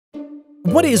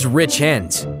What is Rich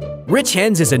Hens? Rich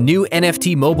Hens is a new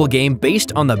NFT mobile game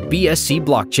based on the BSC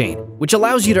blockchain, which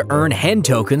allows you to earn hen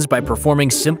tokens by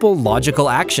performing simple logical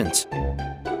actions.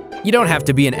 You don't have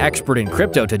to be an expert in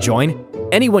crypto to join.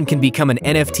 Anyone can become an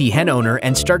NFT hen owner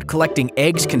and start collecting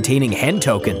eggs containing hen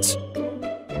tokens.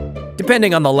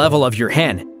 Depending on the level of your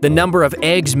hen, the number of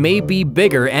eggs may be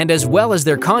bigger and as well as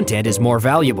their content is more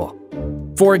valuable.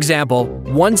 For example,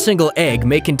 one single egg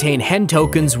may contain hen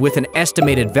tokens with an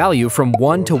estimated value from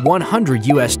 1 to 100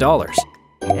 US dollars.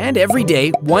 And every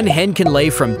day, one hen can lay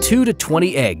from 2 to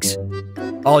 20 eggs.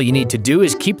 All you need to do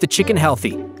is keep the chicken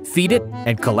healthy, feed it,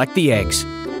 and collect the eggs.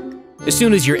 As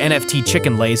soon as your NFT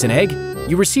chicken lays an egg,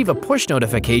 you receive a push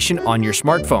notification on your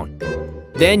smartphone.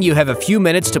 Then you have a few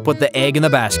minutes to put the egg in the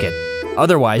basket.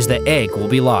 Otherwise, the egg will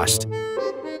be lost.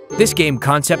 This game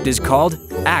concept is called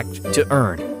Act to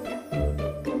Earn.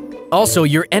 Also,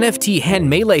 your NFT hen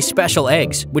may lay special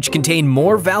eggs, which contain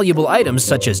more valuable items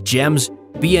such as gems,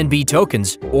 BNB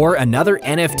tokens, or another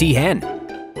NFT hen.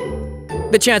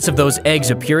 The chance of those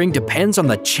eggs appearing depends on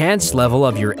the chance level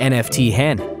of your NFT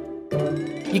hen.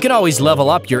 You can always level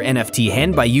up your NFT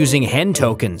hen by using hen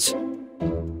tokens.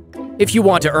 If you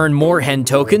want to earn more hen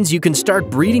tokens, you can start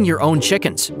breeding your own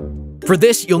chickens. For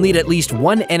this, you'll need at least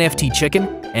one NFT chicken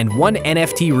and one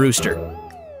NFT rooster.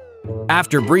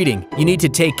 After breeding, you need to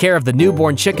take care of the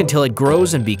newborn chicken till it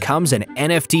grows and becomes an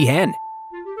NFT hen,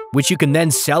 which you can then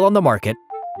sell on the market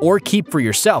or keep for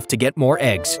yourself to get more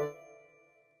eggs.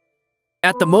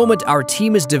 At the moment, our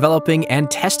team is developing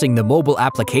and testing the mobile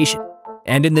application,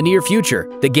 and in the near future,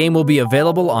 the game will be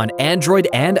available on Android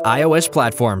and iOS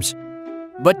platforms.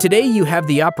 But today you have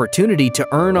the opportunity to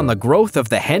earn on the growth of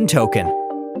the hen token.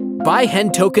 Buy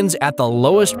hen tokens at the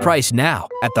lowest price now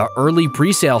at the early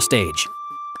pre-sale stage.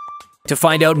 To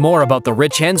find out more about the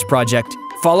Rich Hens project,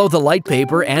 follow the light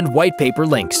paper and white paper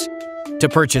links. To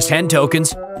purchase hen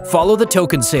tokens, follow the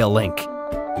token sale link.